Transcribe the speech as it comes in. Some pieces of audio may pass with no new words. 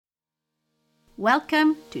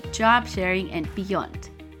Welcome to Job Sharing and Beyond,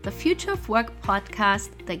 the Future of Work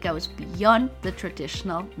podcast that goes beyond the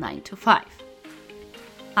traditional 9 to 5.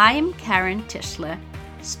 I am Karen Tischler,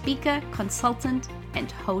 speaker, consultant,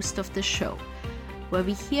 and host of the show, where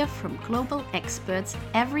we hear from global experts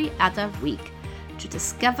every other week to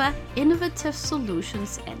discover innovative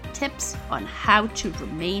solutions and tips on how to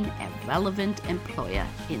remain a relevant employer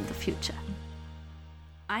in the future.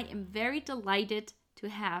 I am very delighted to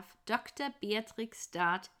have Dr. Beatrix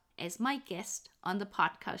Dart as my guest on the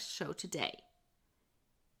podcast show today.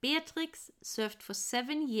 Beatrix served for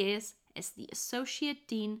 7 years as the Associate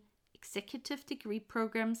Dean, Executive Degree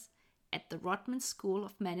Programs at the Rodman School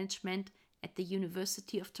of Management at the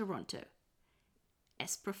University of Toronto.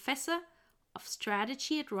 As Professor of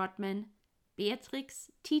Strategy at Rodman, Beatrix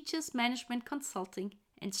teaches management consulting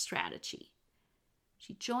and strategy.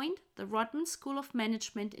 She joined the Rodman School of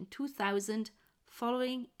Management in 2000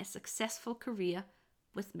 following a successful career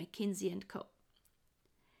with McKinsey & Co.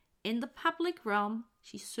 In the public realm,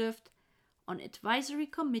 she served on advisory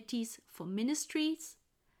committees for ministries,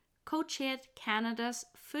 co-chaired Canada's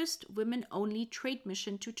first women-only trade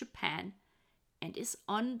mission to Japan, and is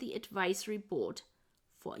on the advisory board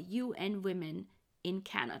for UN Women in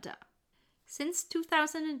Canada. Since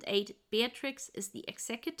 2008, Beatrix is the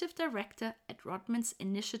Executive Director at Rodman's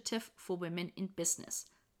Initiative for Women in Business,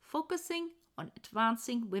 focusing on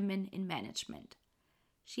advancing women in management.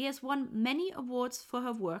 She has won many awards for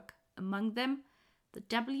her work, among them the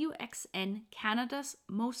WXN Canada's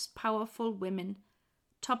Most Powerful Women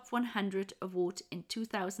Top 100 Award in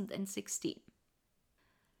 2016.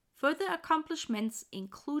 Further accomplishments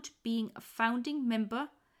include being a founding member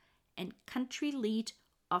and country lead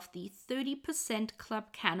of the 30%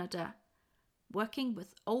 Club Canada, working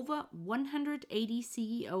with over 180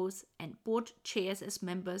 CEOs and board chairs as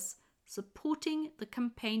members, supporting the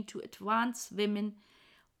campaign to advance women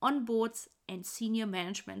on boards and senior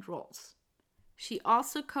management roles. She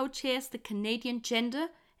also co-chairs the Canadian Gender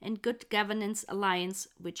and Good Governance Alliance,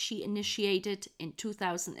 which she initiated in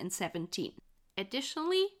 2017.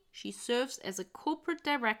 Additionally, she serves as a corporate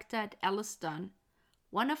director at Ellis-Dunn,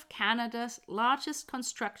 one of Canada's largest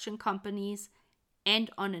construction companies, and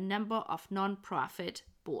on a number of non-profit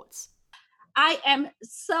boards. I am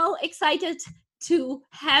so excited to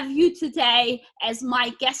have you today as my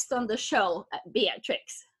guest on the show,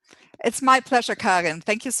 Beatrix. It's my pleasure, Karen.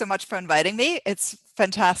 Thank you so much for inviting me. It's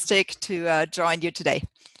fantastic to join you today.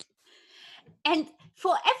 And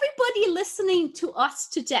for everybody listening to us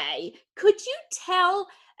today, could you tell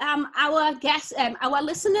our guests, our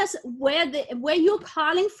listeners, where you're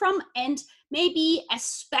calling from, and maybe a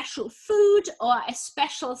special food or a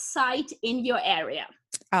special site in your area?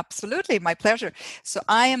 Absolutely, my pleasure. So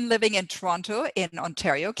I am living in Toronto in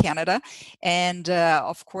Ontario, Canada, and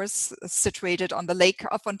of course situated on the Lake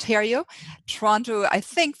of Ontario. Toronto, I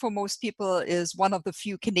think for most people, is one of the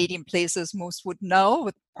few Canadian places most would know,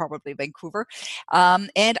 with probably Vancouver.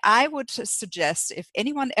 And I would suggest if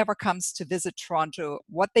anyone ever comes to visit Toronto,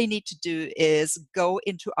 what they need to do is go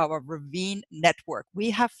into our Ravine network.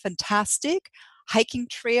 We have fantastic hiking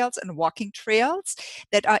trails and walking trails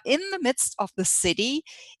that are in the midst of the city,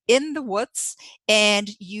 in the woods, and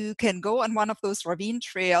you can go on one of those ravine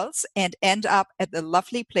trails and end up at the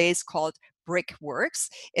lovely place called Brickworks.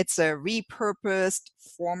 It's a repurposed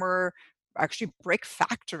former actually brick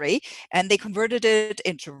factory, and they converted it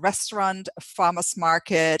into restaurant, a farmer's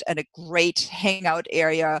market, and a great hangout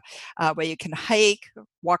area where you can hike,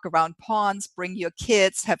 walk around ponds, bring your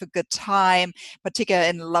kids, have a good time, particularly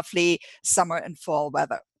in lovely summer and fall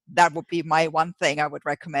weather. That would be my one thing I would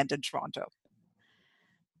recommend in Toronto.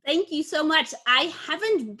 Thank you so much. I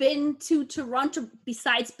haven't been to Toronto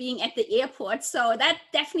besides being at the airport, so that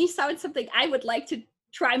definitely sounds something I would like to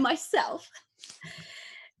try myself.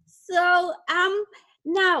 So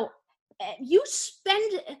now you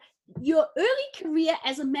spent your early career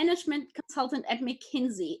as a management consultant at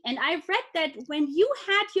McKinsey, and I've read that when you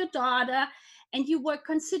had your daughter and you were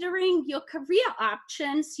considering your career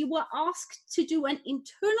options, you were asked to do an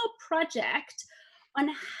internal project on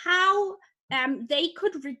how they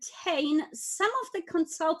could retain some of the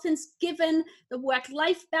consultants given the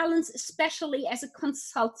work-life balance, especially as a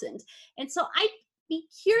consultant. And so I'd be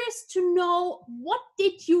curious to know, what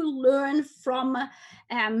did you learn from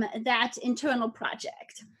that internal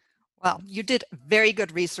project? Well, you did very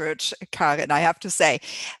good research, Karin, I have to say.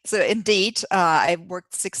 So indeed, I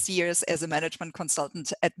worked 6 years as a management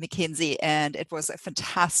consultant at McKinsey, and it was a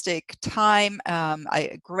fantastic time,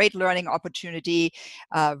 a great learning opportunity,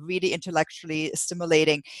 really intellectually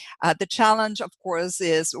stimulating. The challenge, of course,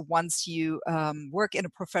 is once you work in a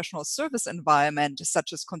professional service environment,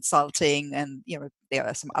 such as consulting, and there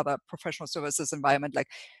are some other professional services environment like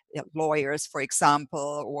lawyers, for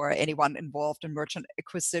example, or anyone involved in merchant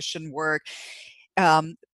acquisition work.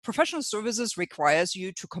 Professional services requires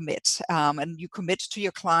you to commit, and you commit to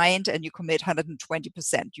your client, and you commit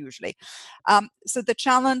 120% usually. So the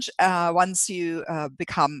challenge, once you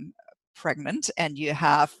become pregnant and you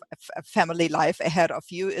have a family life ahead of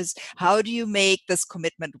you, is how do you make this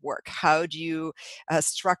commitment work? How do you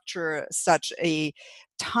structure such a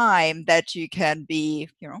time that you can be,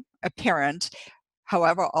 a parent,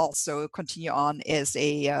 however, also continue on as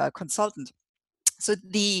a consultant? So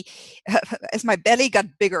as my belly got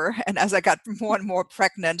bigger and as I got more and more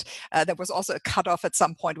pregnant, there was also a cutoff at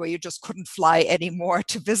some point where you just couldn't fly anymore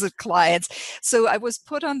to visit clients. So I was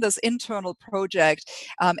put on this internal project,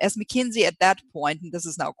 as McKinsey at that point, and this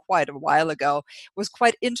is now quite a while ago, was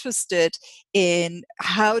quite interested in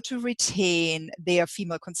how to retain their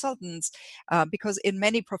female consultants, because in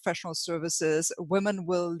many professional services, women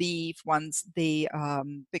will leave once they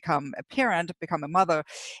become a parent, become a mother,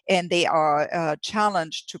 and they are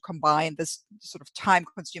challenged to combine this sort of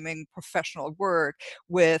time-consuming professional work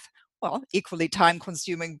with, well, equally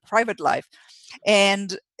time-consuming private life.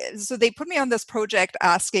 And so they put me on this project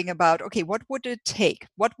asking about, okay, what would it take?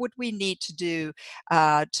 What would we need to do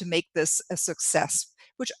to make this a success?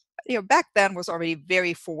 Which, back then was already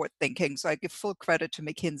very forward-thinking. So I give full credit to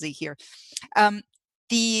McKinsey here.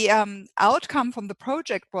 The outcome from the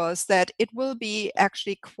project was that it will be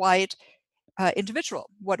actually quite individual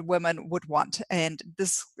what women would want. And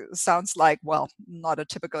this sounds like, well, not a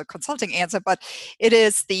typical consulting answer, but it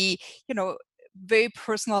is the, very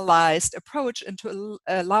personalized approach, and to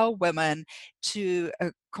allow women to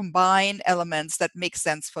combine elements that make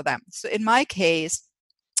sense for them. So in my case,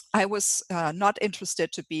 I was not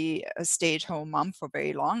interested to be a stay-at-home mom for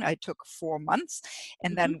very long. I took 4 months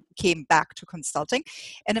and then came back to consulting.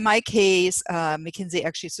 And in my case, McKinsey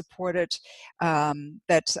actually supported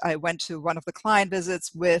that I went to one of the client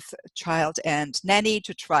visits with child and nanny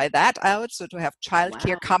to try that out. So to have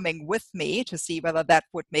childcare coming with me to see whether that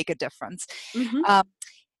would make a difference. And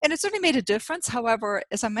it certainly made a difference. However,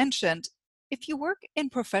 as I mentioned, if you work in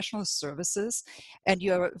professional services and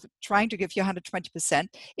you're trying to give your 120%,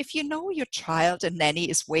 if you know your child and nanny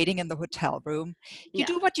is waiting in the hotel room, you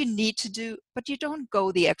do what you need to do, but you don't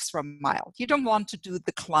go the extra mile. You don't want to do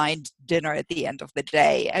the client dinner at the end of the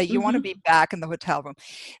day. You want to be back in the hotel room.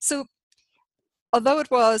 So although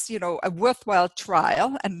it was, a worthwhile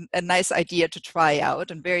trial and a nice idea to try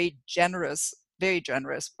out, and very generous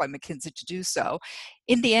by McKinsey to do so,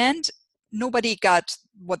 in the end, nobody got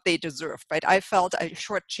what they deserved, right? I felt I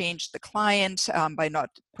shortchanged the client by not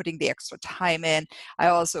putting the extra time in. I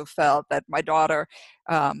also felt that my daughter,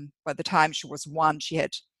 by the time she was 1, she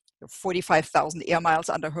had 45,000 air miles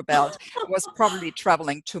under her belt, was probably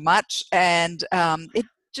traveling too much, and it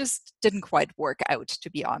just didn't quite work out, to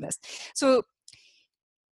be honest. So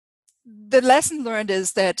the lesson learned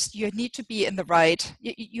is that you need to be in the right,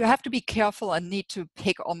 you have to be careful and need to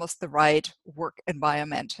pick almost the right work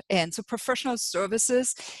environment. And so professional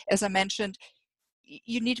services, as I mentioned,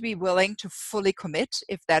 you need to be willing to fully commit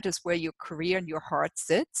if that is where your career and your heart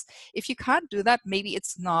sits. If you can't do that, maybe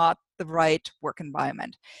it's not the right work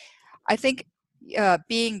environment. I think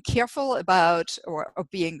being careful about or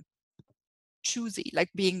being choosy, like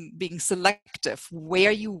being selective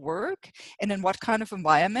where you work and in what kind of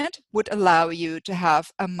environment would allow you to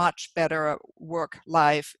have a much better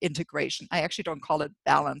work-life integration. I actually don't call it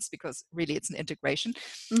balance because really it's an integration.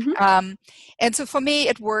 And so for me,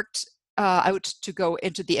 it worked out to go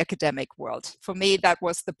into the academic world. For me, that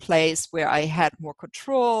was the place where I had more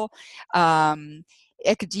control.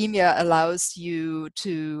 Academia allows you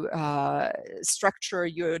to structure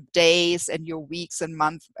your days and your weeks and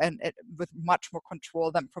months and with much more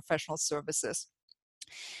control than professional services.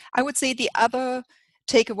 I would say the other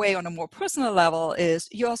takeaway on a more personal level is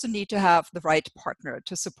you also need to have the right partner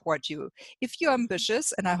to support you. If you're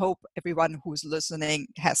ambitious, and I hope everyone who's listening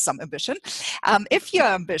has some ambition, if you're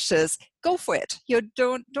ambitious, go for it. You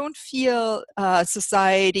don't feel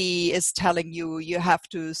society is telling you you have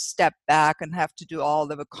to step back and have to do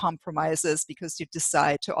all of the compromises because you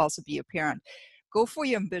decide to also be a parent. go for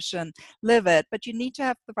your ambition, live it, but you need to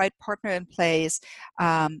have the right partner in place.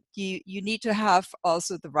 You need to have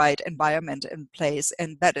also the right environment in place,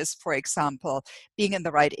 and that is, for example, being in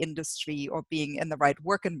the right industry or being in the right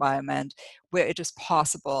work environment where it is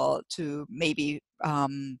possible to maybe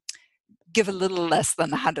give a little less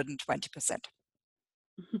than 120%.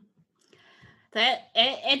 That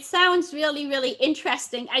it sounds really, really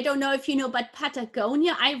interesting. I don't know if you know, but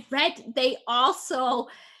Patagonia, I read they also,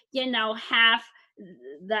 have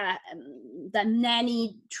the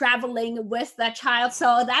nanny traveling with the child.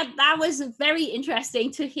 So that was very interesting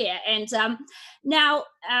to hear. And now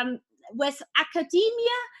with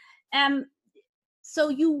academia,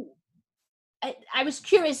 so I was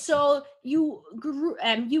curious. So you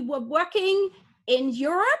were working in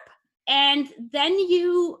Europe, and then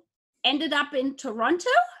you ended up in Toronto?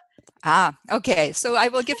 Okay. So I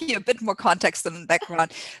will give you a bit more context and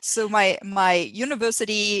background. So my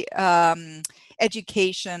university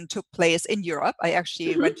education took place in Europe. I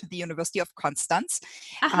actually went to the University of Constance.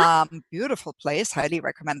 Beautiful place. Highly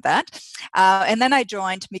recommend that. And then I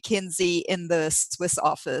joined McKinsey in the Swiss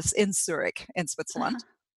office in Zurich, in Switzerland.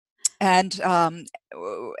 And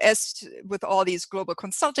as with all these global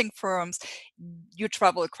consulting firms, you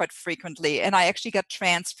travel quite frequently. And I actually got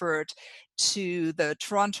transferred to the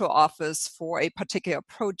Toronto office for a particular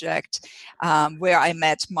project where I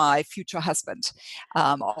met my future husband,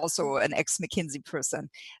 also an ex-McKinsey person.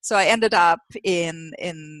 So I ended up in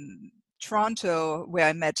Toronto where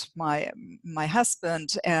I met my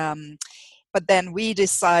husband. But then we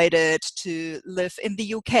decided to live in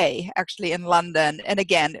the UK, actually in London. And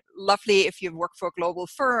again, lovely if you work for a global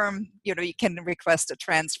firm, you can request a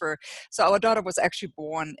transfer. So our daughter was actually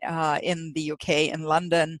born in the UK, in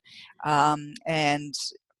London, and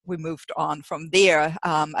we moved on from there.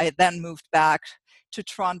 I then moved back to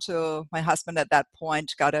Toronto. My husband at that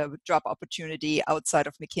point got a job opportunity outside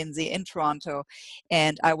of McKinsey in Toronto.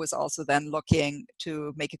 And I was also then looking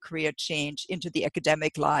to make a career change into the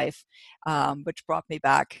academic life, which brought me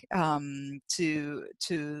back to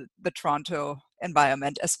the Toronto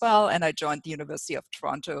environment as well. And I joined the University of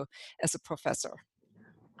Toronto as a professor.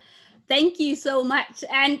 Thank you so much.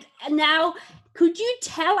 And now, could you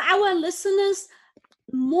tell our listeners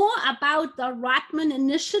more about the Rotman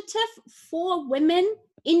Initiative for Women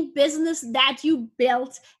in Business that you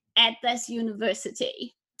built at this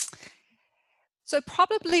university? So it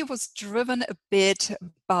probably was driven a bit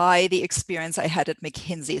by the experience I had at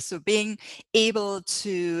McKinsey. So being able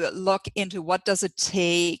to look into what does it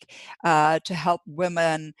take to help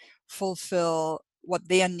women fulfill what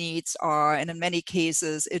their needs are. And in many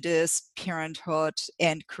cases, it is parenthood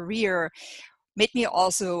and career, made me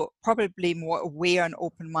also probably more aware and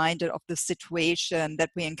open-minded of the situation that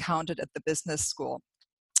we encountered at the business school.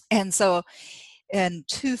 And so in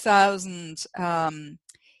 2000,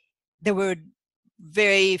 there were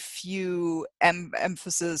very few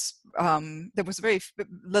emphasis, there was very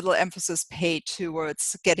little emphasis paid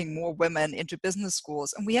towards getting more women into business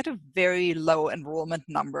schools. And we had a very low enrollment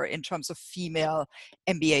number in terms of female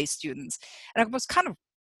MBA students. And I was kind of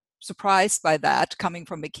surprised by that coming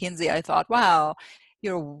from McKinsey. I thought, wow,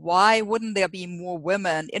 why wouldn't there be more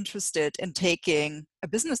women interested in taking a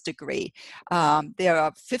business degree? There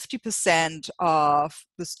are 50% of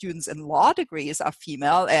the students in law degrees are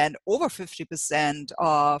female, and over 50%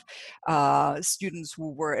 of students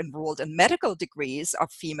who were enrolled in medical degrees are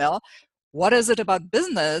female. What is it about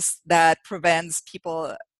business that prevents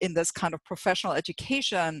people in this kind of professional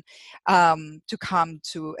education to come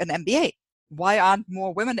to an MBA? Why aren't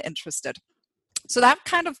more women interested? So that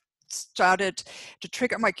kind of started to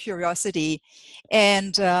trigger my curiosity.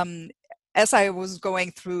 And as I was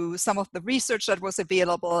going through some of the research that was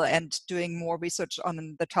available and doing more research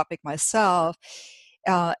on the topic myself,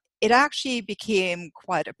 it actually became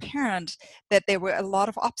quite apparent that there were a lot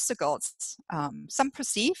of obstacles, some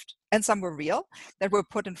perceived and some were real, that were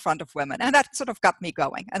put in front of women. And that sort of got me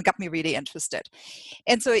going and got me really interested.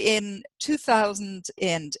 And so in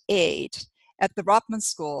 2008, at the Rotman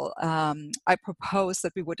School, I proposed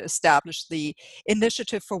that we would establish the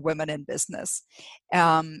Initiative for Women in Business.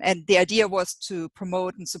 And the idea was to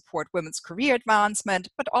promote and support women's career advancement,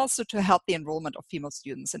 but also to help the enrollment of female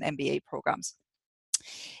students in MBA programs.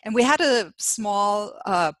 And we had a small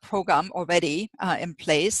program already in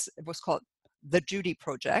place. It was called the Judy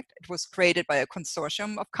Project. It was created by a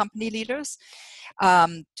consortium of company leaders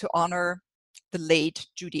to honor the late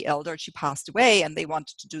Judy Elder. She passed away and they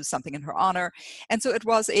wanted to do something in her honor. And so it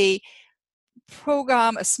was a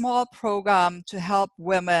program, a small program to help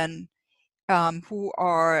women who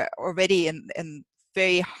are already in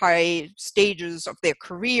very high stages of their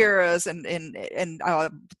careers and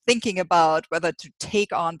thinking about whether to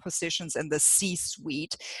take on positions in the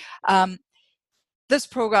C-suite. This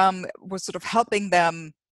program was sort of helping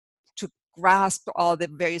them to grasp all the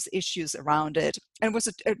various issues around it. And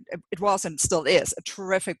it was and still is a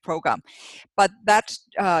terrific program. But that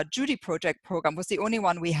Judy Project program was the only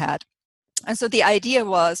one we had. And so the idea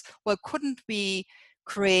was, well, couldn't we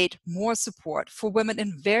create more support for women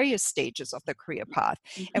in various stages of their career path?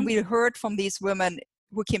 Mm-hmm. And we heard from these women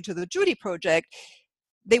who came to the Judy Project.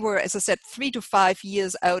 They were, as I said, 3 to 5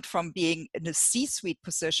 years out from being in a C-suite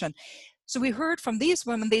position. So we heard from these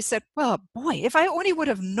women, they said, well, boy, if I only would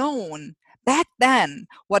have known back then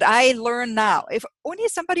what I learn now, if only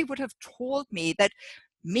somebody would have told me that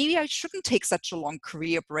maybe I shouldn't take such a long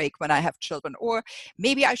career break when I have children, or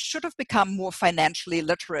maybe I should have become more financially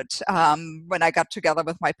literate when I got together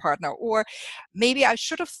with my partner, or maybe I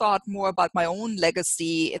should have thought more about my own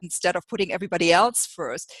legacy instead of putting everybody else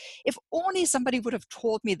first. If only somebody would have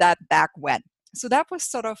told me that back when. So that was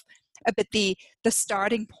sort of a bit the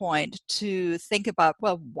starting point to think about,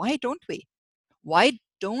 well, why don't we? Why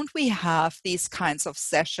don't we have these kinds of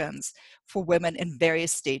sessions for women in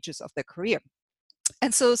various stages of their career?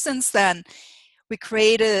 And so since then, we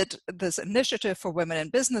created this initiative for women in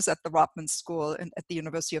business at the Rotman School at the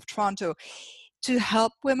University of Toronto to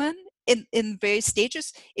help women in various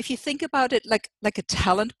stages. If you think about it like a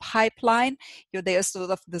talent pipeline, there's sort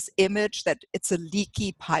of this image that it's a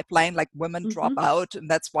leaky pipeline, like women drop out, and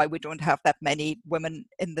that's why we don't have that many women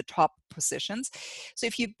in the top positions. So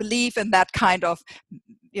if you believe in that kind of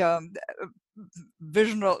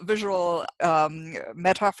visual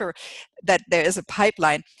metaphor that there is a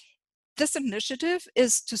pipeline, this initiative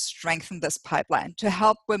is to strengthen this pipeline, to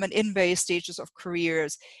help women in various stages of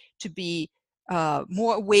careers to be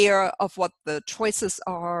more aware of what the choices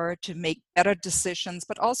are, to make better decisions,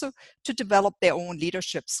 but also to develop their own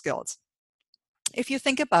leadership skills. If you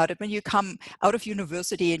think about it, when you come out of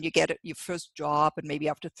university and you get your first job, and maybe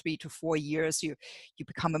after 3 to 4 years, you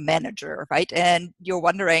become a manager, right? And you're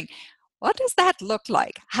wondering, what does that look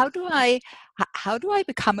like? How do I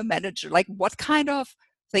become a manager? Like, what kind of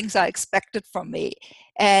things are expected from me?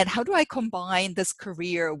 And how do I combine this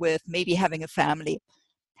career with maybe having a family?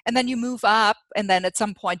 And then you move up, and then at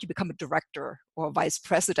some point you become a director or a vice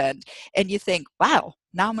president, and you think, wow,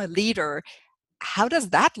 now I'm a leader. How does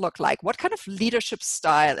that look like? What kind of leadership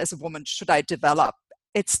style as a woman should I develop?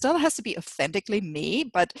 It still has to be authentically me,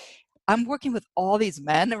 but I'm working with all these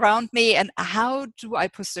men around me, and how do I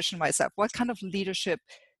position myself? What kind of leadership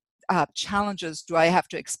challenges do I have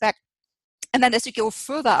to expect? And then as you go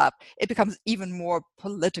further up, it becomes even more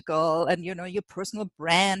political, and your personal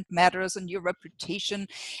brand matters, and your reputation,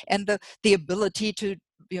 and the ability to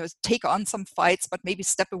take on some fights, but maybe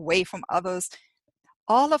step away from others.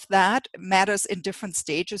 All of that matters in different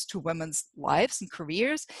stages to women's lives and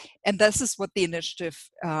careers. And this is what the initiative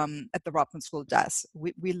at the Rotman School does.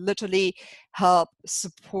 We literally help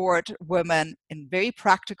support women in very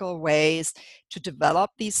practical ways to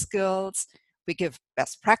develop these skills. We give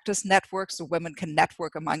best practice networks so women can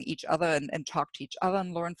network among each other and talk to each other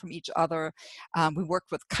and learn from each other. We work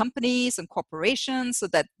with companies and corporations so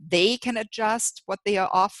that they can adjust what they are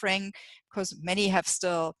offering, because many have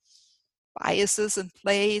still biases in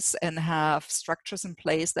place and have structures in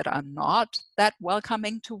place that are not that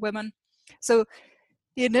welcoming to women. So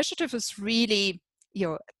the initiative is really,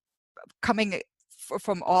 coming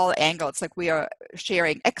from all angles. Like, we are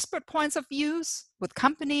sharing expert points of views with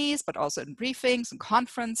companies, but also in briefings and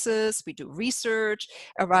conferences. We do research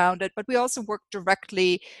around it, but we also work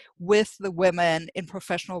directly with the women in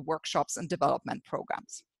professional workshops and development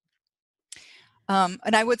programs.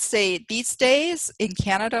 And I would say these days in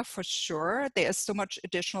Canada, for sure, there is so much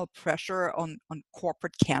additional pressure on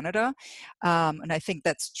corporate Canada. And I think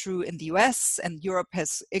that's true in the US, and Europe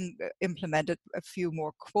has implemented a few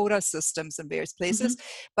more quota systems in various places.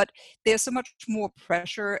 But there's so much more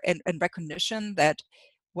pressure and recognition that,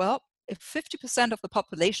 well, if 50% of the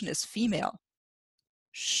population is female,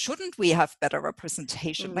 shouldn't we have better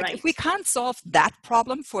representation? Right. Like, if we can't solve that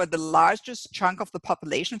problem for the largest chunk of the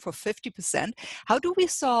population, for 50%, how do we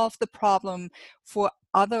solve the problem for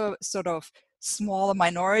other sort of smaller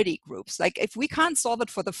minority groups? Like, if we can't solve it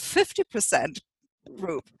for the 50%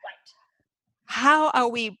 group, how are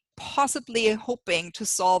we possibly hoping to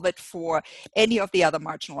solve it for any of the other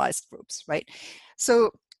marginalized groups, right?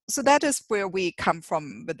 So that is where we come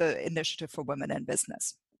from with the Initiative for Women in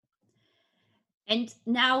Business. And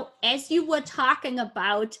now, as you were talking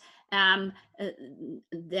about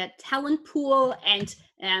the talent pool and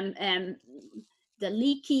the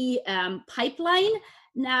leaky pipeline,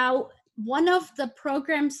 now one of the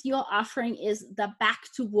programs you're offering is the Back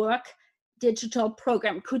to Work digital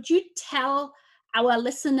program. Could you tell our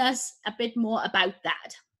listeners a bit more about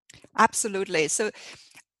that? Absolutely. So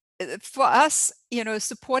for us,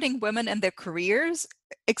 supporting women in their careers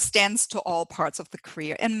extends to all parts of the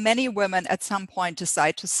career. And many women at some point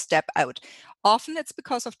decide to step out. Often it's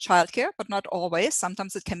because of childcare, but not always.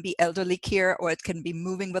 Sometimes it can be elderly care, or it can be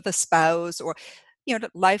moving with a spouse, or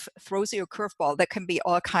life throws you a curveball. There can be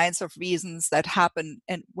all kinds of reasons that happen,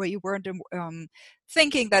 and where you weren't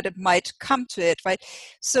thinking that it might come to it, right?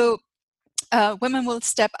 So women will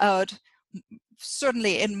step out,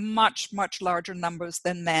 certainly in much, much larger numbers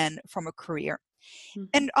than men, from a career. Mm-hmm.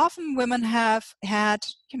 And often women have had,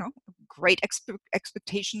 great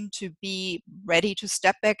expectation to be ready to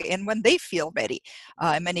step back in when they feel ready.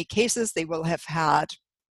 In many cases, they will have had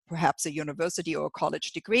perhaps a university or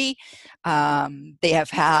college degree. They have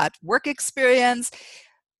had work experience.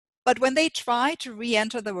 But when they try to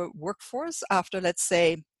re-enter the workforce after, let's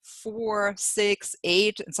say, 4, 6,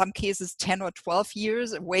 8, in some cases 10 or 12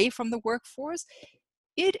 years away from the workforce,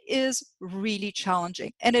 it is really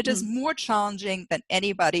challenging. And it is more challenging than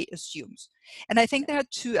anybody assumes. And I think there are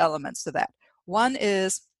two elements to that. One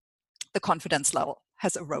is the confidence level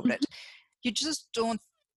has eroded. You just don't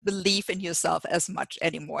believe in yourself as much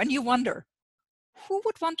anymore. And you wonder, who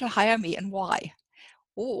would want to hire me and why?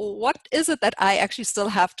 What is it that I actually still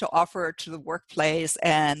have to offer to the workplace,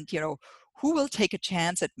 and who will take a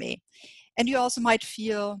chance at me? And you also might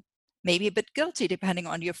feel maybe a bit guilty depending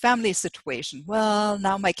on your family situation. Well,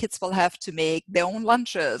 now my kids will have to make their own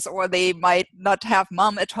lunches, or they might not have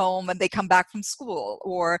mom at home when they come back from school,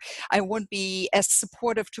 or I won't be as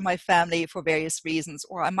supportive to my family for various reasons,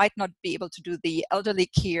 or I might not be able to do the elderly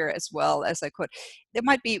care as well as I could. There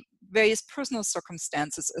might be various personal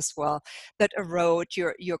circumstances as well that erode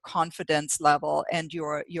your confidence level and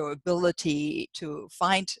your ability to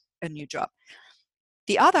find a new job.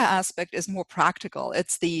 The other aspect is more practical.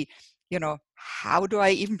 It's the, how do I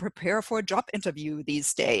even prepare for a job interview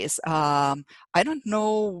these days? I don't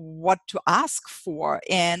know what to ask for.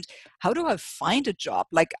 And how do I find a job?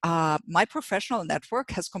 Like my professional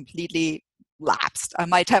network has completely lapsed. I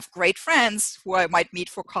might have great friends who I might meet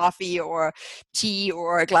for coffee or tea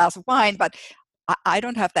or a glass of wine, but I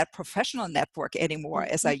don't have that professional network anymore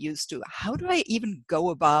as I used to. How do I even go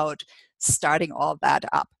about starting all that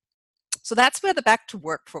up? So that's where the Back to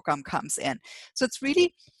Work program comes in. So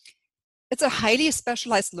it's a highly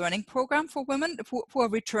specialized learning program for women who are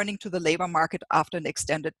returning to the labor market after an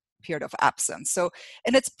extended period of absence. So,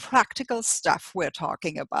 and it's practical stuff we're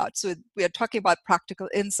talking about. So we're talking about practical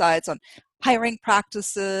insights on hiring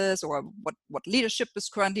practices, or what leadership is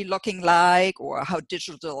currently looking like, or how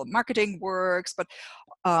digital marketing works, but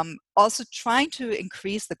also trying to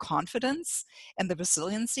increase the confidence and the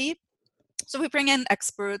resiliency. So we bring in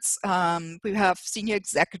experts, we have senior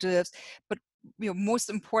executives, but most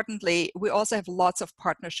importantly, we also have lots of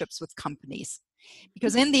partnerships with companies.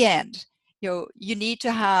 Because in the end, you need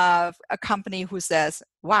to have a company who says,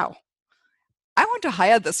 wow, I want to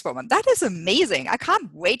hire this woman. That is amazing. I can't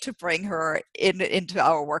wait to bring her into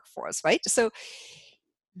our workforce, right? So,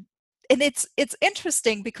 and it's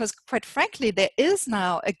interesting because, quite frankly, there is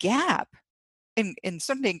now a gap in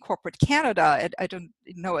certainly in corporate Canada. I don't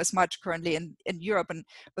know as much currently in Europe, and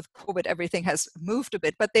with COVID, everything has moved a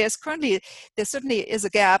bit. But there certainly is a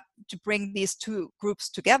gap to bring these two groups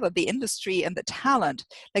together, the industry and the talent.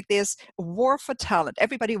 Like there's a war for talent.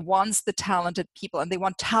 Everybody wants the talented people, and they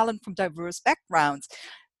want talent from diverse backgrounds.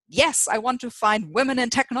 Yes, I want to find women in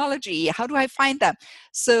technology. How do I find them?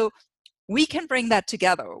 So we can bring that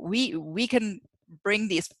together. We can bring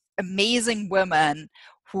these amazing women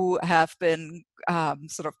who have been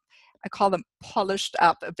sort of, I call them polished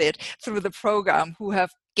up a bit through the program, who have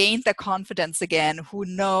gained their confidence again, who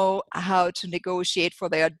know how to negotiate for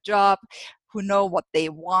their job, who know what they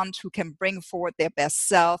want, who can bring forward their best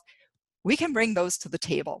self. We can bring those to the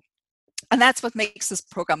table. And that's what makes this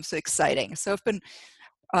program so exciting. So I've been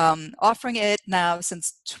offering it now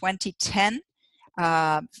since 2010.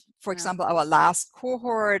 For example, our last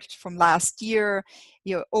cohort from last year,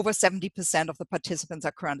 over 70% of the participants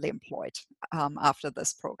are currently employed after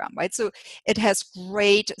this program, right? So it has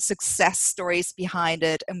great success stories behind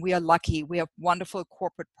it, and we are lucky. We have wonderful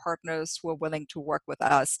corporate partners who are willing to work with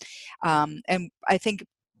us. And I think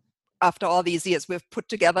after all these years, we've put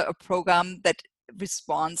together a program that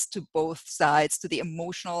responds to both sides, to the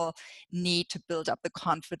emotional need to build up the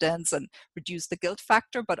confidence and reduce the guilt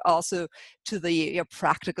factor, but also to the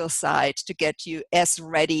practical side to get you as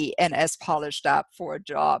ready and as polished up for a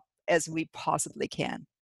job as we possibly can.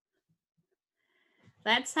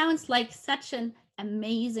 That sounds like such an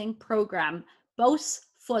amazing program, both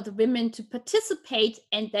for the women to participate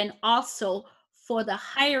and then also for the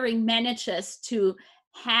hiring managers to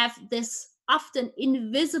have this often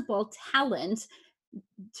invisible talent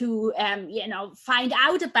to find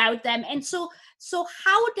out about them. And so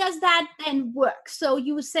how does that then work? So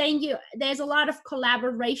you were saying there's a lot of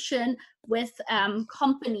collaboration with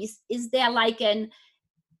companies. Is there like an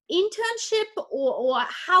internship, or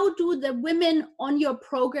how do the women on your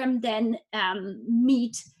program then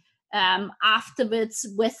meet afterwards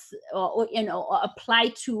with or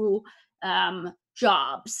apply to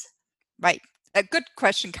jobs? Right. A good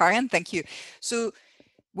question, Karen. Thank you. So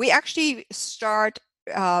we actually start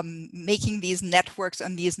making these networks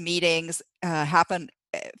and these meetings happen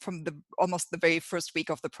from almost the very first week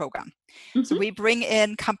of the program. Mm-hmm. So we bring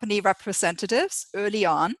in company representatives early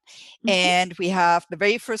on, and we have the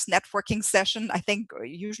very first networking session. I think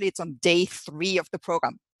usually it's on day 3 of the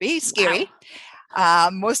program. Very scary. Wow.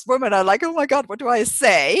 Most women are like, oh my God, what do I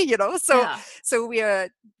say? So we are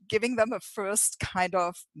giving them a first kind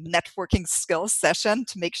of networking skills session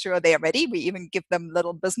to make sure they are ready. We even give them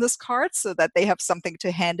little business cards so that they have something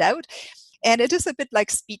to hand out. And it is a bit like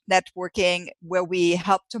speed networking, where we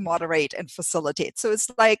help to moderate and facilitate. So it's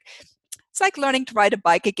like learning to ride a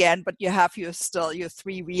bike again, but you have your 3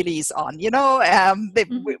 wheelies on,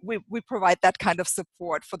 we provide that kind of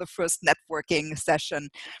support for the first networking session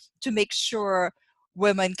to make sure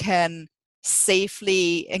women can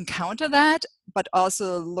safely encounter that, but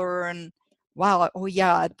also learn, wow, oh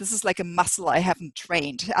yeah, this is like a muscle I haven't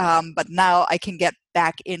trained, but now I can get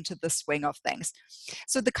back into the swing of things.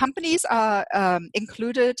 So the companies are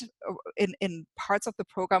included in parts of the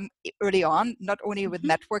program early on, not only with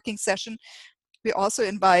networking session. We also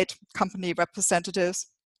invite company representatives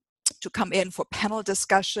to come in for panel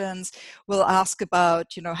discussions. We'll ask about,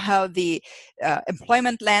 how the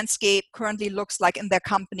employment landscape currently looks like in their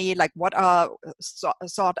company, like what are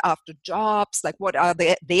sought after jobs, like what are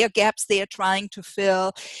their gaps they are trying to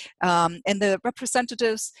fill. And the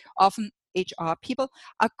representatives, often HR people,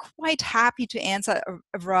 are quite happy to answer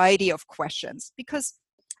a variety of questions, because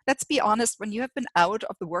let's be honest, when you have been out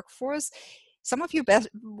of the workforce, some of your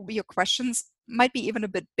questions might be even a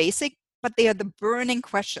bit basic, but they are the burning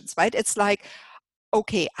questions, right? It's like,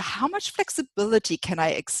 okay, how much flexibility can I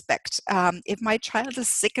expect? If my child is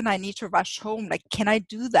sick and I need to rush home, like, can I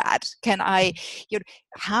do that? Can I,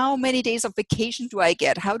 how many days of vacation do I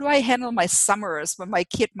get? How do I handle my summers when my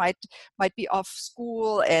kid might be off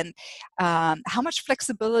school? And how much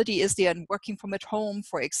flexibility is there in working from at home,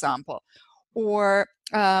 for example? Or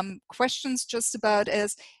questions just about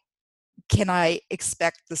as, can I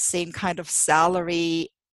expect the same kind of salary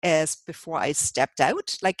as before I stepped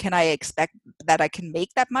out? Like, can I expect that I can make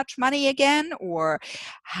that much money again? Or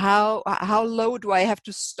how low do I have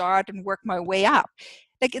to start and work my way up?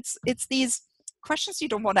 Like, it's these questions you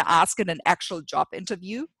don't want to ask in an actual job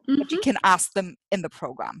interview, but you can ask them in the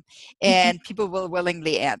program, and people will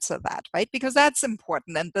willingly answer that, right? Because that's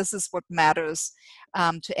important, and this is what matters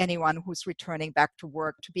to anyone who's returning back to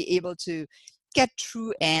work, to be able to get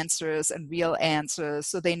true answers and real answers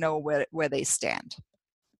so they know where they stand.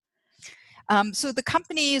 So the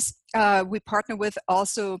companies we partner with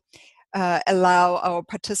also allow our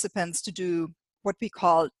participants to do what we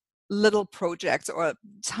call little projects or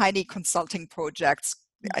tiny consulting projects.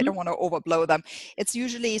 I don't want to overblow them. It's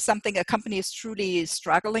usually something a company is truly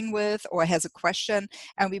struggling with or has a question,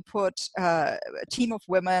 and we put a team of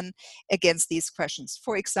women against these questions.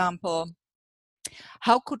 For example,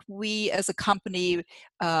 how could we as a company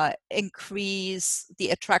increase the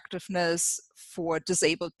attractiveness for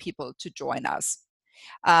disabled people to join us?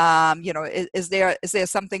 Is there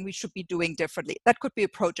something we should be doing differently? That could be a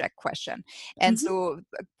project question. And so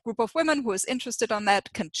a group of women who is interested on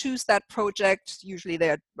that can choose that project. Usually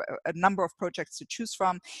there are a number of projects to choose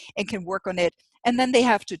from and can work on it. And then they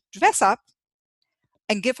have to dress up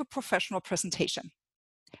and give a professional presentation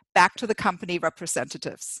back to the company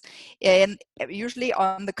representatives, and usually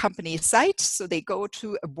on the company site. So they go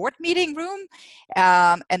to a board meeting room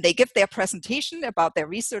and they give their presentation about their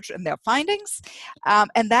research and their findings.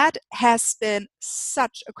 And that has been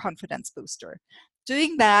such a confidence booster.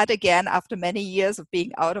 Doing that again after many years of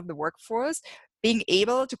being out of the workforce, being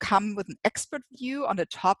able to come with an expert view on a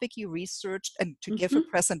topic you researched and to give a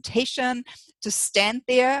presentation, to stand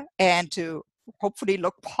there and to hopefully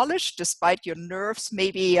look polished despite your nerves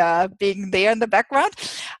maybe being there in the background.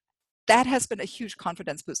 That has been a huge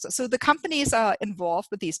confidence booster. So the companies are involved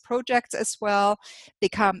with these projects as well. They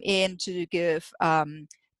come in to give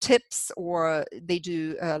tips, or they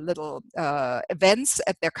do little events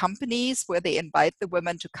at their companies where they invite the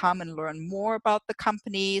women to come and learn more about the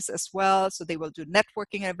companies as well. So they will do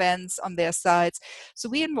networking events on their sites. So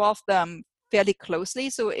we involve them fairly closely.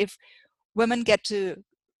 So if women get to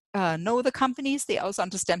know the companies, they also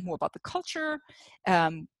understand more about the culture,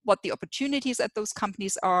 what the opportunities at those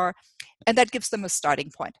companies are, and that gives them a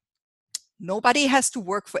starting point. Nobody has to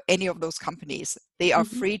work for any of those companies. They are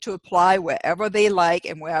free to apply wherever they like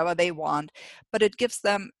and wherever they want, but it gives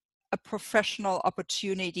them a professional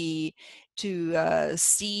opportunity to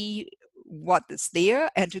see what is there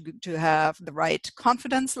and to have the right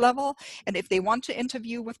confidence level. And if they want to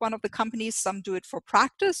interview with one of the companies, some do it for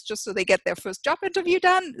practice, just so they get their first job interview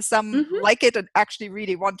done. Some like it and actually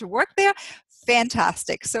really want to work there.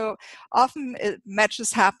 Fantastic. So often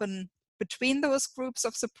matches happen between those groups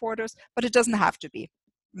of supporters, but it doesn't have to be.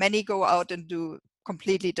 Many go out and do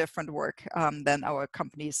completely different work than our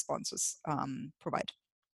company sponsors provide.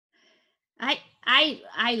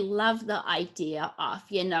 I love the idea of,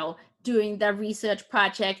 doing the research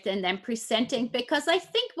project and then presenting, because I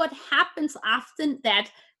think what happens often that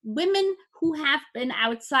women who have been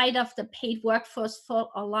outside of the paid workforce for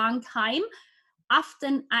a long time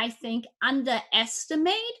often, I think,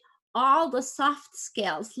 underestimate all the soft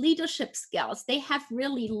skills, leadership skills they have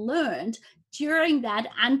really learned during that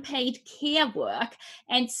unpaid care work.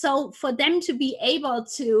 And so for them to be able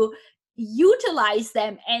to utilize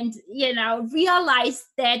them and, realize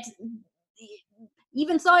that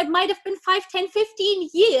even though it might have been 5, 10, 15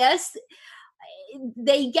 years,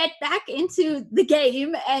 they get back into the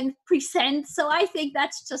game and present. So I think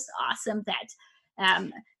that's just awesome that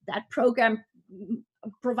that program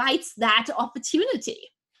provides that opportunity.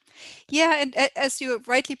 Yeah, and as you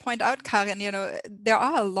rightly point out, Karin, there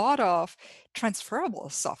are a lot of transferable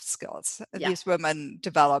soft skills these women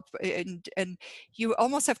develop, and you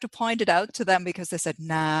almost have to point it out to them, because they said,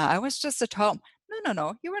 "Nah, I was just at home."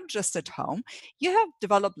 No, you weren't just at home. You have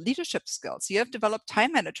developed leadership skills. You have developed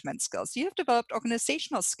time management skills. You have developed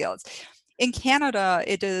organizational skills. In Canada,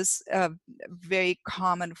 it is very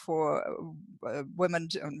common for women,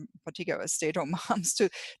 in particular stay-at-home moms, to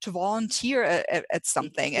volunteer at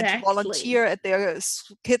something. Exactly. And to volunteer at their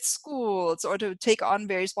kids' schools, or to take on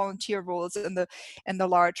various volunteer roles in the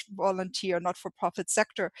large volunteer not-for-profit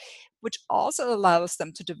sector, which also allows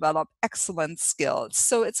them to develop excellent skills.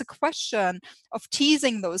 So it's a question of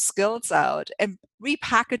teasing those skills out and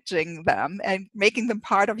repackaging them and making them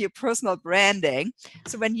part of your personal branding.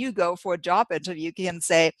 So when you go for a job interview, you can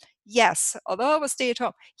say, yes, although I was stay at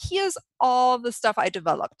home, here's all the stuff I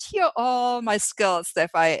developed. Here are all my skills that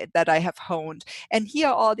I have honed. And here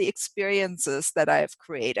are all the experiences that I have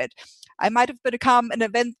created. I might have become an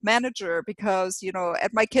event manager because,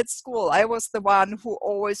 at my kids' school, I was the one who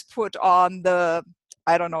always put on the,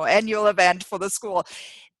 annual event for the school.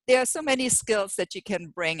 There are so many skills that you can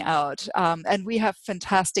bring out. And we have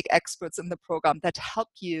fantastic experts in the program that help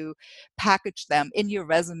you package them in your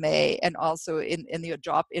resume and also in your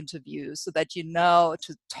job interviews, so that you know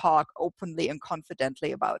to talk openly and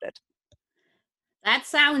confidently about it. That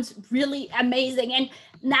sounds really amazing. And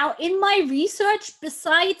now in my research,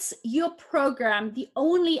 besides your program, the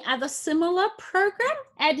only other similar program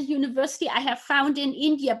at a university I have found in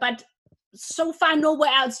India, but so far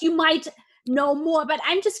nowhere else. You might know more, but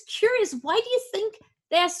I'm just curious, why do you think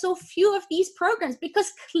there are so few of these programs?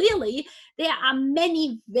 Because clearly there are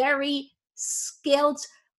many very skilled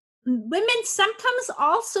women, sometimes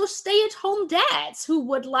also stay-at-home dads, who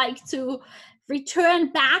would like to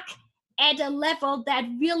return back at a level that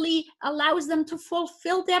really allows them to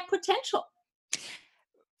fulfill their potential.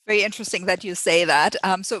 Very interesting that you say that.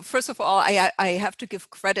 So first of all, I have to give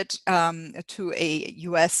credit to a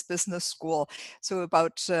U.S. business school. So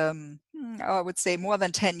about, I would say more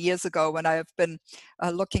than 10 years ago, when I have been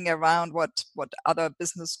looking around what other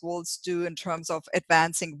business schools do in terms of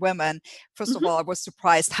advancing women, first of all, I was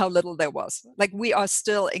surprised how little there was. Like, we are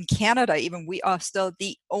still, in Canada even, we are still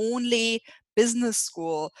the only business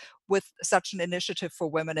school with such an initiative for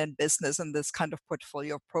women in business and this kind of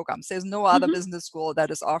portfolio of programs. There's no other business school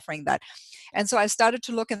that is offering that. And so I started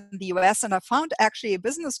to look in the US, and I found actually a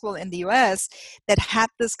business school in the US that had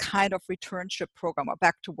this kind of returnship program, or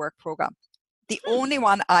back to work program. The only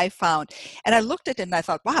one I found. And I looked at it and I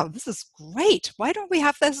thought, wow, this is great. Why don't we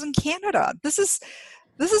have this in Canada? This is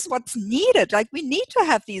what's needed. Like, we need to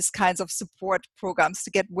have these kinds of support programs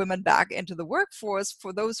to get women back into the workforce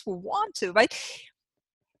for those who want to, right?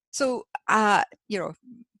 So,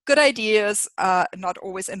 good ideas are not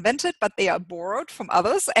always invented, but they are borrowed from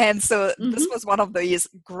others. And so this was one of these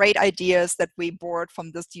great ideas that we borrowed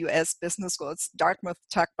from this US business school. It's Dartmouth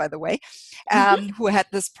Tech, by the way, who had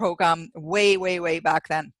this program way, way, way back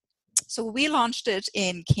then. So we launched it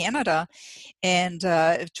in Canada, and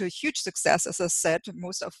to a huge success. As I said,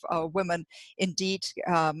 most of our women indeed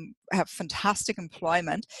have fantastic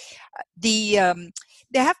employment. There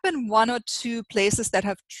have been one or two places that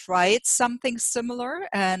have tried something similar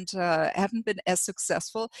and haven't been as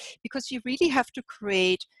successful, because you really have to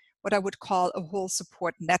create what I would call a whole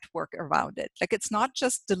support network around it. Like, it's not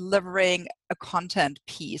just delivering a content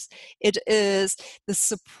piece. It is the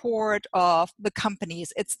support of the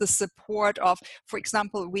companies. It's the support of, for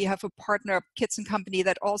example, we have a partner, Kids and Company,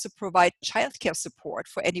 that also provide childcare support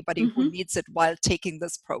for anybody who needs it while taking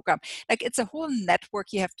this program. Like, it's a whole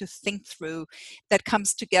network you have to think through that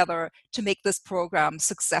comes together to make this program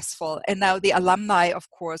successful. And now the alumni,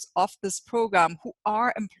 of course, of this program, who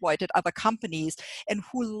are employed at other companies and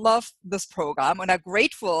who love this program and are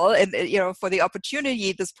grateful and for the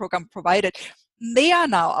opportunity this program provided, they are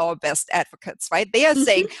now our best advocates, right? They are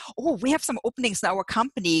saying, oh, we have some openings in our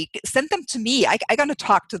company, send them to me, I'm going to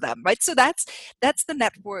talk to them, right? So that's the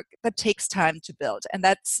network that takes time to build, and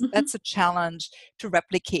that's a challenge to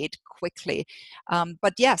replicate quickly.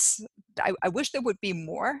 But yes, I wish there would be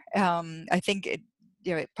more. I think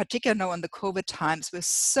particularly now in the COVID times, where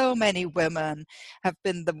so many women have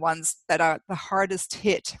been the ones that are the hardest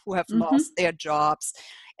hit, who have lost their jobs,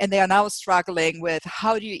 and they are now struggling with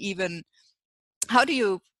how do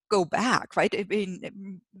you go back, right? I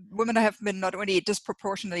mean, women have been not only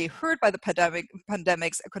disproportionately hurt by the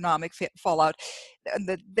pandemic's economic fallout,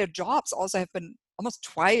 and their jobs also have been almost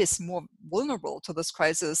twice more vulnerable to this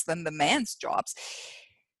crisis than the man's jobs.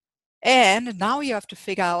 And now you have to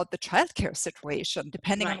figure out the childcare situation,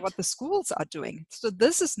 depending on what the schools are doing. So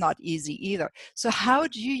this is not easy either. So how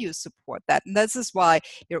do you support that? And this is why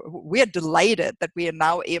we're delighted that we are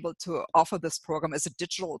now able to offer this program as a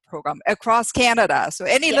digital program across Canada. So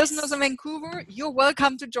any listeners in Vancouver, you're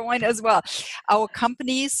welcome to join as well. Our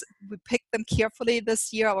companies, we picked them carefully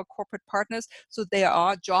this year, our corporate partners. So there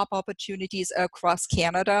are job opportunities across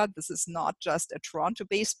Canada. This is not just a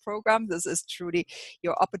Toronto-based program. This is truly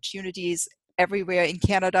your opportunity everywhere in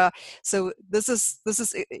Canada. So this is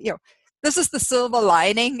the silver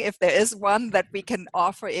lining, if there is one, that we can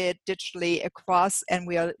offer it digitally across, and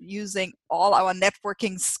we are using all our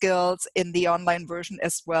networking skills in the online version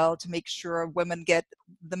as well to make sure women get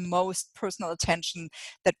the most personal attention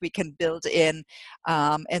that we can build in.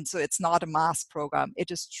 And so it's not a mass program.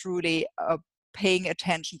 It is truly a paying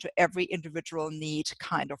attention to every individual need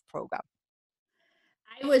kind of program.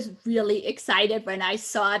 I was really excited when I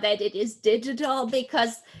saw that it is digital,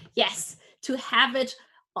 because yes, to have it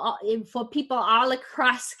for people all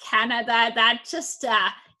across Canada, that just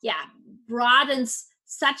broadens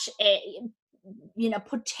such a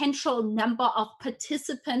potential number of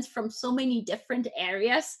participants from so many different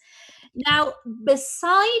areas. Now,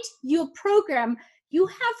 beside your program, you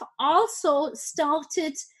have also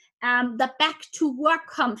started the Back to Work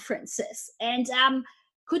conferences, and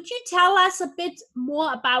could you tell us a bit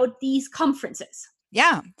more about these conferences?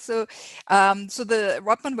 Yeah, so the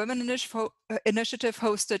Rotman Women Initiative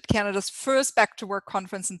hosted Canada's first Back to Work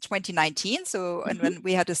conference in 2019. So, and when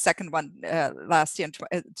we had a second one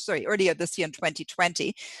earlier this year in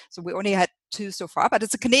 2020. So we only had two so far, but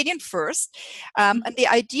it's a Canadian first. And the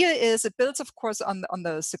idea is, it builds, of course, on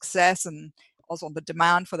the success and also on the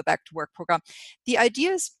demand for the Back to Work program. The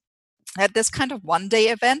idea is that this kind of one-day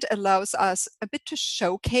event allows us a bit to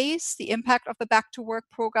showcase the impact of the Back to Work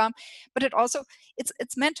program, but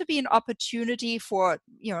it's meant to be an opportunity for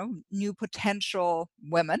new potential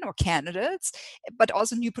women or candidates, but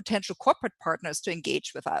also new potential corporate partners to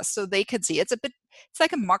engage with us, so they can see it's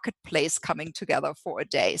like a marketplace coming together for a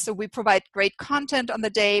day. So we provide great content on the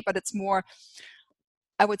day, but it's more,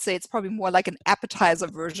 I would say it's probably more like an appetizer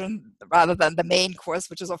version rather than the main course,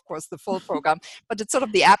 which is, of course, the full program. But it's sort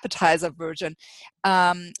of the appetizer version.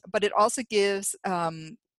 But it also gives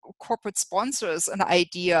corporate sponsors an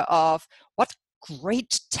idea of what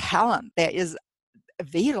great talent there is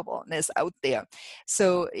available and is out there.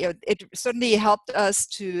 So it certainly helped us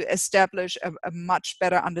to establish a much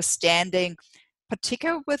better understanding,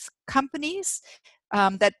 particularly with companies,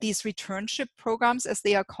 that these returnship programs, as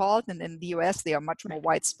they are called, and in the US they are much more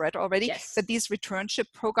widespread already, that these returnship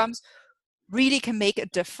programs really can make a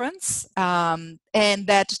difference, and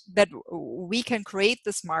that we can create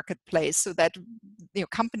this marketplace so that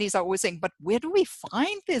companies are always saying, but where do we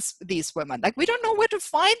find these women? Like, we don't know where to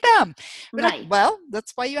find them. We're like, Right. well,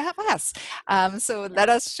 that's why you have us. So Yeah. let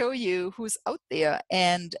us show you who's out there.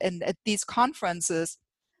 And at these conferences,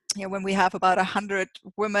 when we have about 100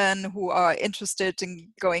 women who are interested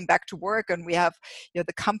in going back to work, and we have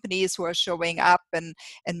the companies who are showing up and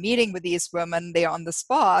meeting with these women, they're on the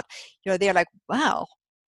spot, they're like, wow,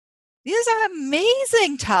 these are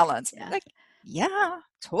amazing talents. Yeah. Like, yeah,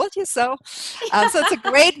 told you so. So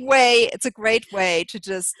it's a great way to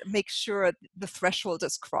just make sure the threshold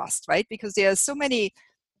is crossed, right? Because there are so many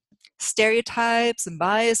stereotypes and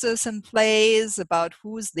biases in place about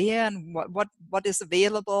who's there and what is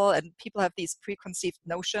available, and people have these preconceived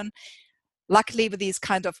notion. Luckily, with these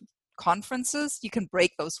kind of conferences, you can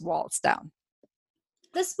break those walls down.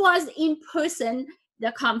 This was in person,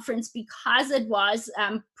 the conference, because it was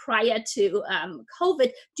prior to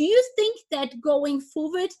COVID. Do you think that going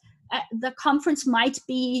forward, the conference might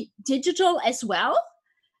be digital as well?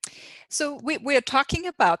 So we're talking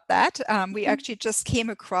about that. We actually just came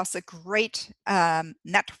across a great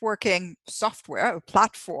networking software, a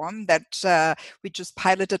platform that we just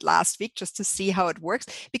piloted last week just to see how it works.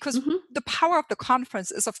 Because the power of the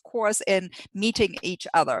conference is, of course, in meeting each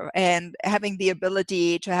other and having the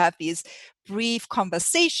ability to have these brief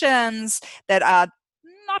conversations that are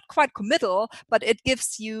not quite committal, but it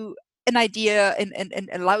gives you an idea and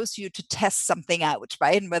allows you to test something out,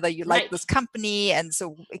 right? And whether you like this company, and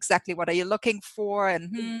so exactly what are you looking for,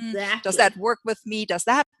 and does that work with me? Does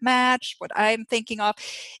that match what I'm thinking of?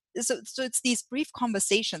 So it's these brief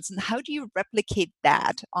conversations, and how do you replicate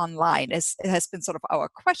that online? It has been sort of our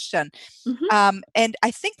question. And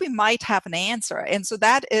I think we might have an answer. And so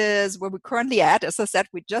that is where we're currently at. As I said,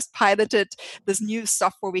 we just piloted this new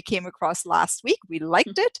software we came across last week. We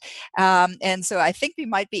liked it. And so I think we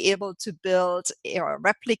might be able to build or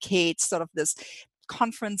replicate sort of this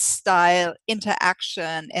conference style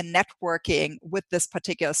interaction and networking with this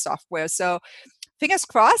particular software. So fingers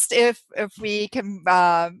crossed, if we can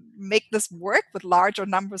make this work with larger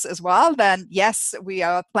numbers as well, then yes, we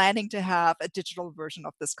are planning to have a digital version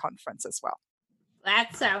of this conference as well.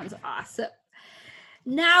 That sounds awesome.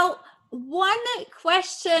 Now, one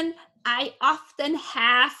question I often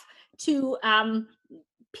have to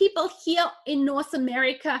people here in North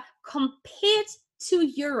America compared to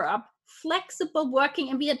Europe, flexible working,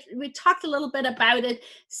 and we talked a little bit about it,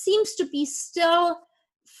 seems to be still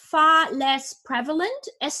far less prevalent,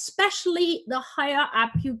 especially the higher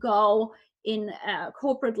up you go in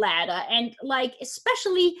corporate ladder. And like,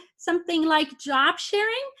 especially something like job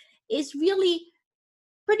sharing is really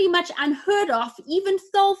pretty much unheard of, even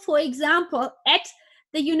though, for example, at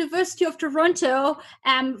the University of Toronto,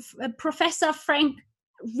 Professor Frank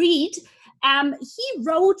Reed,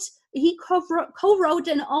 he co-wrote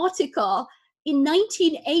an article in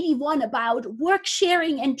 1981 about work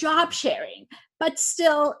sharing and job sharing. But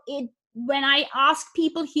still, when I ask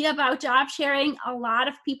people here about job sharing, a lot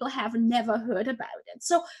of people have never heard about it.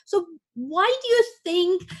 So why do you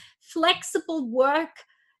think flexible work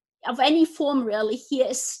of any form really here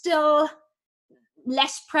is still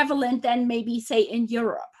less prevalent than maybe, say, in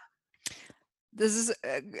Europe? This is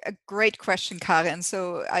a great question, Karin.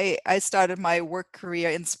 So I started my work career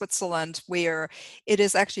in Switzerland, where it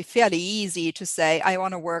is actually fairly easy to say, I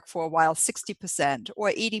want to work for a while 60% or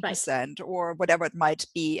 80% or whatever it might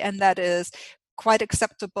be. And that is quite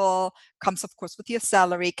acceptable, comes of course with your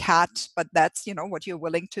salary cut, but that's what you're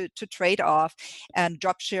willing to trade off. And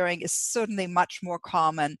job sharing is certainly much more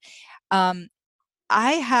common.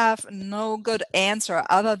 I have no good answer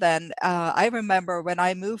other than I remember when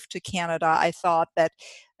I moved to Canada, I thought that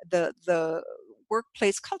the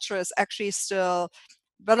workplace culture is actually still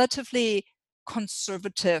relatively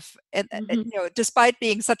conservative, and despite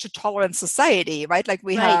being such a tolerant society, right? Like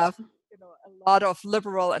we have a lot of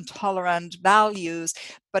liberal and tolerant values,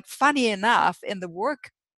 but funny enough, in the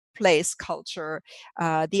workplace culture,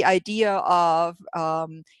 the idea of a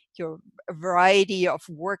variety of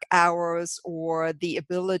work hours or the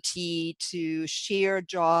ability to share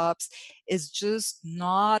jobs is just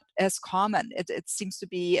not as common. It seems to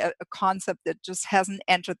be a concept that just hasn't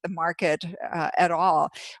entered the market at all,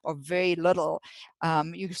 or very little.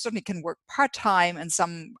 You certainly can work part-time, and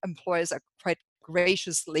some employers are quite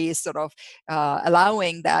graciously sort of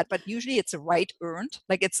allowing that, but usually it's a right earned,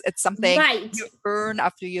 like it's something you earn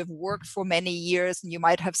after you've worked for many years, and you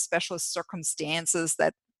might have special circumstances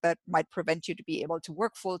that might prevent you to be able to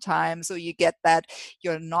work full time. So you get that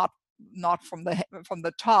you're not not from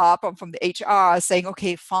the top or from the HR saying,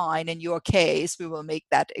 okay, fine, in your case, we will make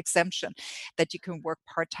that exemption that you can work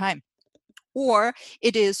part-time. Or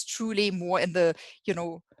it is truly more in the,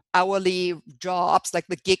 hourly jobs, like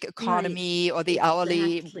the gig Right. economy or the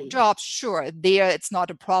hourly Exactly. jobs. Sure, there it's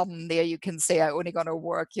not a problem. There you can say, I only going to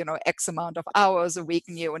work, X amount of hours a week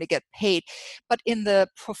and you only get paid. But in the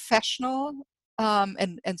professional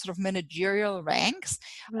and sort of managerial ranks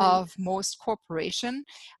Right. of most corporation,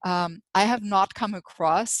 I have not come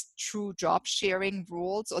across true job sharing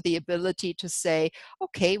rules or the ability to say,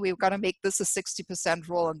 okay, we're going to make this a 60%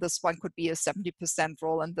 role and this one could be a 70%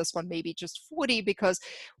 role and this one maybe just 40, because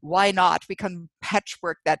why not? We can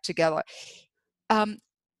patchwork that together. Um,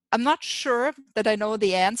 I'm not sure that I know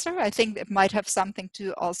the answer. I think it might have something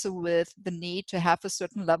to also with the need to have a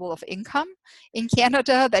certain level of income in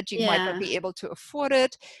Canada, that you might not Yeah. be able to afford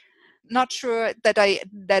it. Not sure that I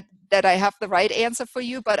have the right answer for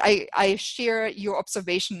you, but I share your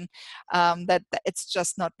observation, that it's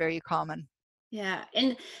just not very common. Yeah.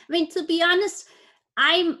 And I mean, to be honest,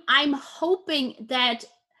 I'm hoping that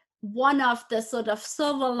one of the sort of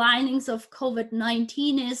silver linings of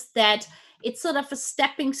COVID-19 is that it's sort of a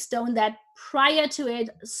stepping stone, that prior to it,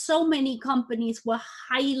 so many companies were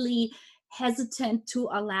highly hesitant to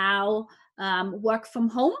allow work from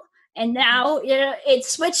home. And now it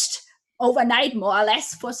switched overnight, more or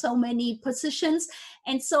less, for so many positions.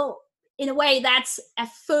 And so in a way, that's a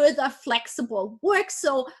further flexible work.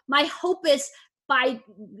 So my hope is, by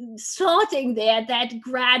starting there, that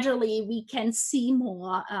gradually we can see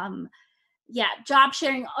more job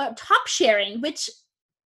sharing or top sharing, which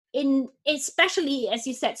in, especially as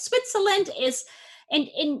you said, Switzerland is, and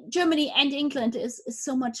in Germany and England is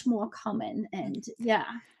so much more common. And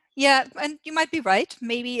Yeah, and you might be right.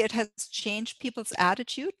 Maybe it has changed people's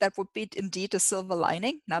attitude. That would be indeed a silver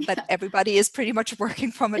lining. Now that everybody is pretty much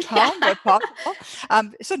working from at home where possible.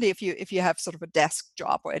 Certainly, if you have sort of a desk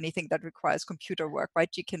job or anything that requires computer work, right,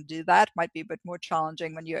 you can do that. Might be a bit more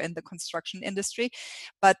challenging when you're in the construction industry,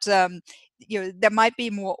 but there might be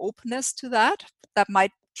more openness to that. That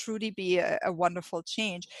might truly be a wonderful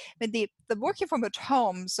change. I mean, the working from at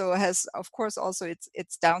home has, of course, also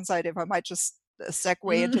its downside. If I might just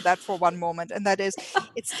segue into that for one moment, and that is,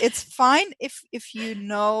 it's fine if you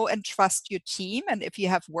know and trust your team, and if you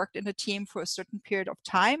have worked in a team for a certain period of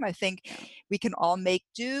time. I think we can all make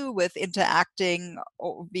do with interacting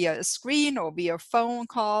via a screen or via phone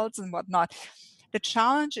calls and whatnot. The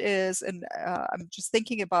challenge is, and I'm just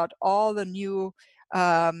thinking about all the new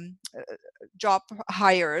job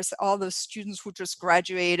hires, all the students who just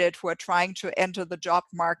graduated, who are trying to enter the job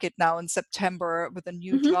market now in September with a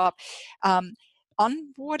new job.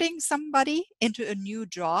 Onboarding somebody into a new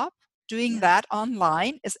job, doing that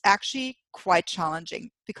online, is actually quite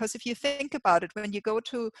challenging, because if you think about it, when you go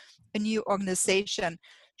to a new organization,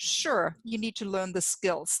 sure, you need to learn the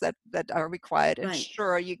skills that are required, and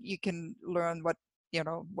sure, you can learn what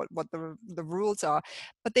the rules are,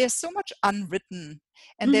 but there's so much unwritten,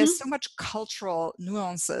 and there's so much cultural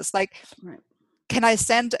nuances. Like, can I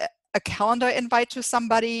send a calendar invite to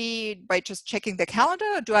somebody by just checking the calendar?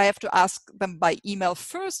 Or do I have to ask them by email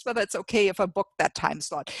first whether it's okay if I book that time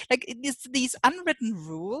slot? Like, it's these unwritten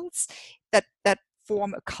rules that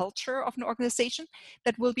form a culture of an organization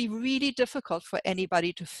that will be really difficult for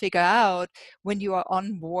anybody to figure out when you are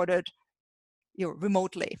onboarded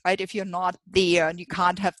remotely, right? If you're not there and you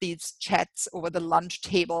can't have these chats over the lunch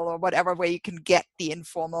table or whatever, where you can get the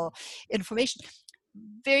informal information.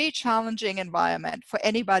 Very challenging environment for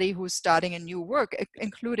anybody who's starting a new work,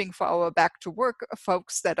 including for our back to work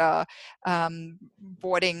folks that are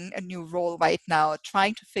boarding a new role right now,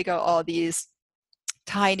 trying to figure all these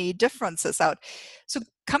tiny differences out. So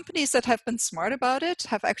companies that have been smart about it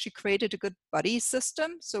have actually created a good buddy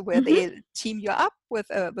system, so where they team you up with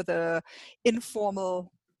a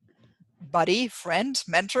informal buddy, friend,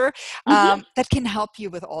 mentor, that can help you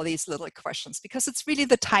with all these little questions, because it's really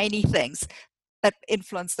the tiny things that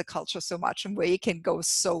influence the culture so much, and where you can go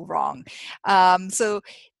so wrong. So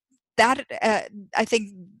that I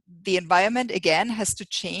think the environment again has to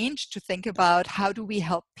change, to think about how do we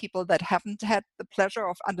help people that haven't had the pleasure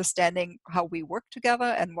of understanding how we work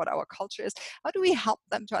together and what our culture is. How do we help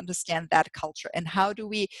them to understand that culture, and how do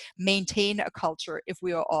we maintain a culture if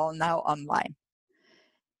we are all now online?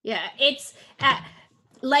 Yeah, it's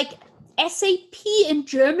like SAP in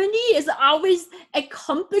Germany is always a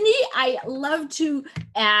company I love to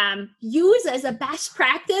use as a best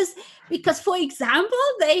practice, because, for example,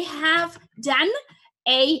 they have done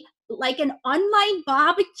an online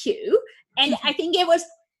barbecue, and I think it was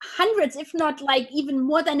hundreds, if not like even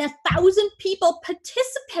more than 1,000 people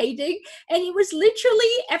participating, and it was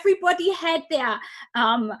literally everybody had their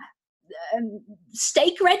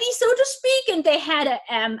steak ready, so to speak, and they had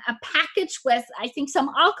a package with, I think, some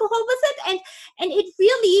alcohol with it, and it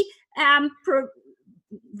really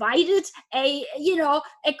provided a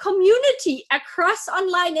community across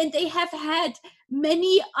online, and they have had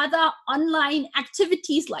many other online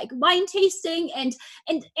activities like wine tasting and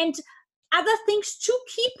other things to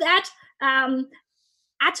keep that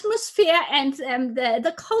atmosphere and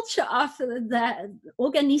the culture of the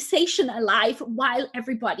organization alive while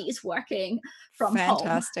everybody is working from home.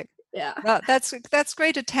 Fantastic. Yeah. Well, that's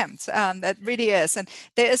great attempt. That really is, and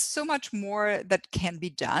there is so much more that can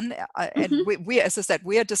be done. And we, as I said,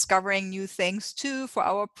 we are discovering new things too for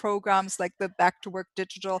our programs, like the Back to Work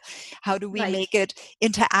Digital. How do we make it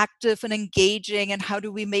interactive and engaging, and how do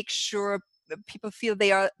we make sure people feel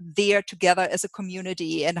they are there together as a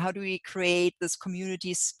community, and how do we create this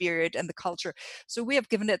community spirit and the culture? So we have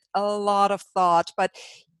given it a lot of thought, but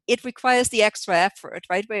it requires the extra effort,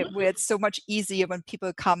 right? Where it's so much easier when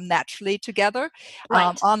people come naturally together.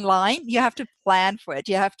 Online, you have to plan for it.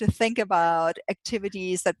 You have to think about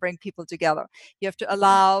activities that bring people together. You have to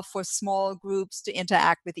allow for small groups to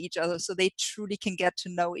interact with each other so they truly can get to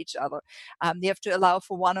know each other. You have to allow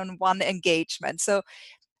for one-on-one engagement. So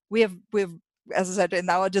we've, as I said, in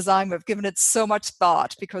our design, we've given it so much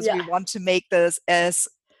thought because we want to make this as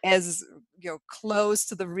close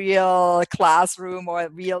to the real classroom or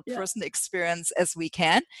real person experience as we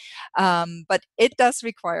can. But it does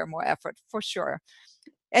require more effort for sure.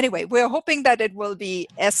 Anyway, we're hoping that it will be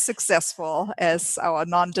as successful as our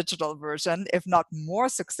non-digital version, if not more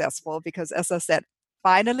successful, because as I said,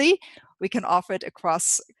 finally, we can offer it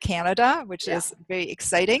across Canada, which is very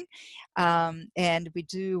exciting. And we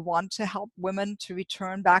do want to help women to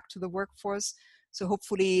return back to the workforce. So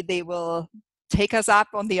hopefully they will take us up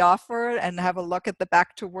on the offer and have a look at the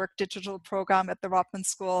Back to Work digital program at the Rotman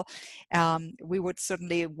School. We would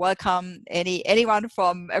certainly welcome anyone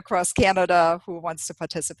from across Canada who wants to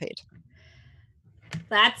participate.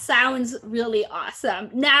 That sounds really awesome.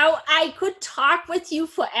 Now, I could talk with you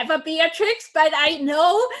forever, Beatrix, but I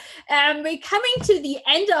know we're coming to the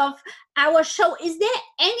end of our show. Is there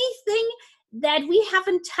anything that we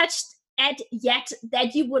haven't touched at yet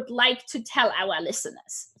that you would like to tell our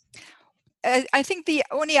listeners? I think the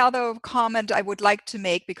only other comment I would like to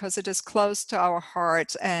make, because it is close to our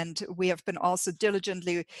heart, and we have been also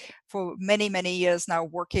diligently for many, many years now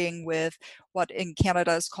working with what in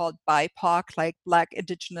Canada is called BIPOC, like Black,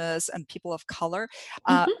 Indigenous, and people of color.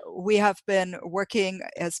 We have been working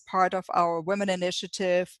as part of our Women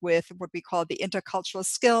Initiative with what we call the Intercultural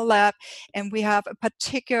Skill Lab, and we have a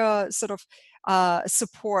particular sort of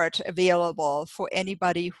support available for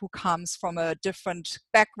anybody who comes from a different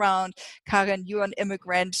background. Karen, you're an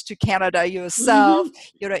immigrant to Canada yourself.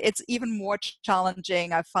 You know, it's even more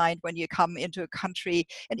challenging, I find, when you come into a country,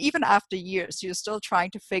 and even after years, you're still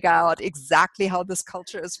trying to figure out exactly how this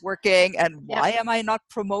culture is working and why am I not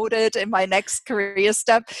promoted in my next career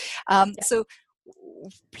step. So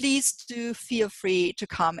please do feel free to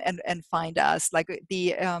come and find us. Like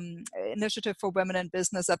the Initiative for Women in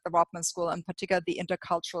Business at the Rotman School, in particular the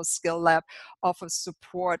Intercultural Skill Lab, offers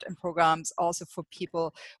support and programs also for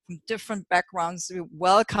people from different backgrounds. We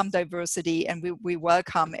welcome diversity, and we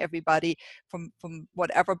welcome everybody from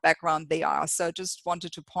whatever background they are. So just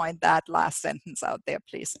wanted to point that last sentence out there,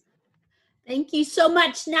 please. Thank you so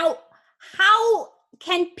much. Now, how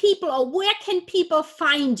can people, or where can people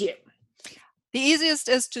find you? The easiest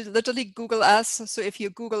is to literally Google us. So if you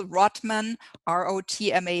Google Rotman,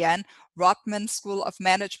 R-O-T-M-A-N, Rotman School of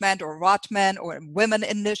Management, or Rotman, or Women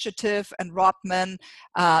Initiative and Rotman,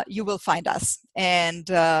 you will find us. And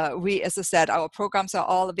we, as I said, our programs are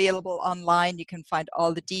all available online. You can find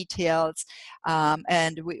all the details.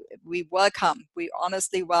 And we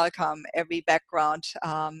honestly welcome every background.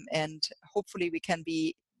 And hopefully we can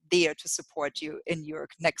be there to support you in your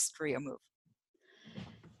next career move.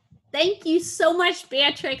 Thank you so much,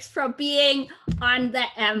 Beatrix, for being on the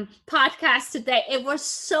podcast today. It was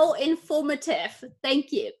so informative.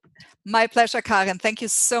 Thank you. My pleasure, Karen. Thank you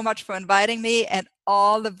so much for inviting me, and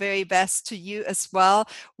all the very best to you as well.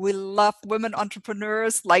 We love women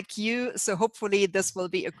entrepreneurs like you, so hopefully this will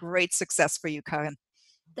be a great success for you, Karen.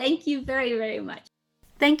 Thank you very, very much.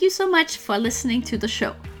 Thank you so much for listening to the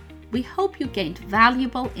show. We hope you gained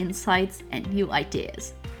valuable insights and new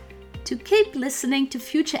ideas. To keep listening to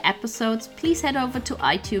future episodes, please head over to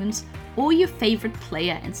iTunes or your favorite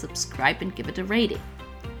player and subscribe and give it a rating.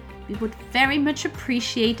 We would very much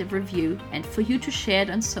appreciate a review and for you to share it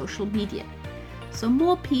on social media. so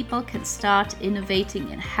more people can start innovating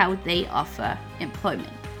in how they offer employment.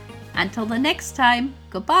 Until the next time,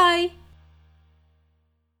 goodbye!